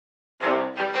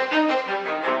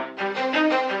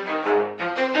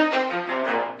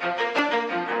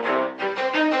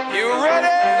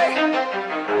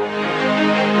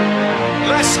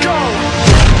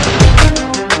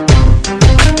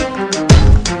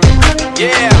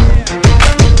Yeah.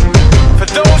 For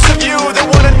those of you that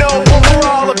wanna know what we're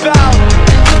all about,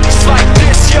 it's like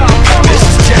this, y'all. This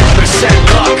is 10%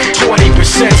 luck,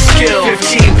 20% skill,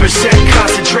 15%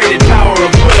 concentrated power of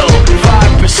will,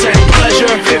 5% pleasure,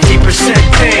 50%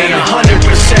 pain, and 100%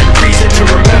 reason to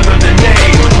remember the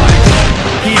name.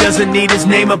 He doesn't need his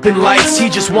name up in lights, he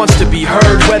just wants to be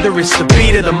heard, whether it's the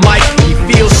beat of the mic. He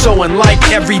feels so unlike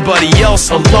everybody else,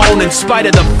 alone, in spite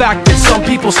of the fact that some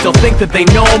people still think that they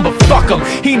know him. But fuck him,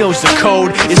 he knows the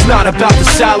code. It's not about the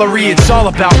salary, it's all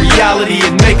about reality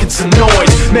and making some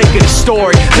noise, making a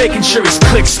story, making sure his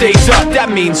click stays up. That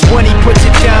means when he puts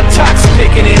it down, Tox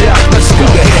picking it up. Let's go.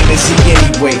 Who the hell is he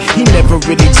anyway? He never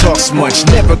really talks much,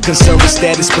 never concerned with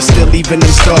status, but still even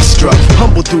him starstruck.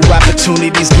 Humble through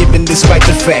opportunities given despite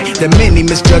the fact that many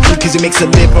misjudge him cause he makes a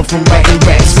living from writing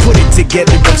raps. Put it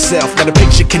together himself, got a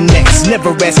picture connects,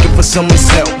 never asking for someone's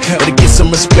help or to get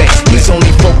some respect. He's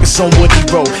only focused on what he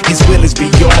wrote, his will is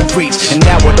beyond reach, and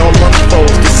now it all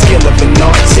unfolds, the skill of an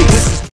artist.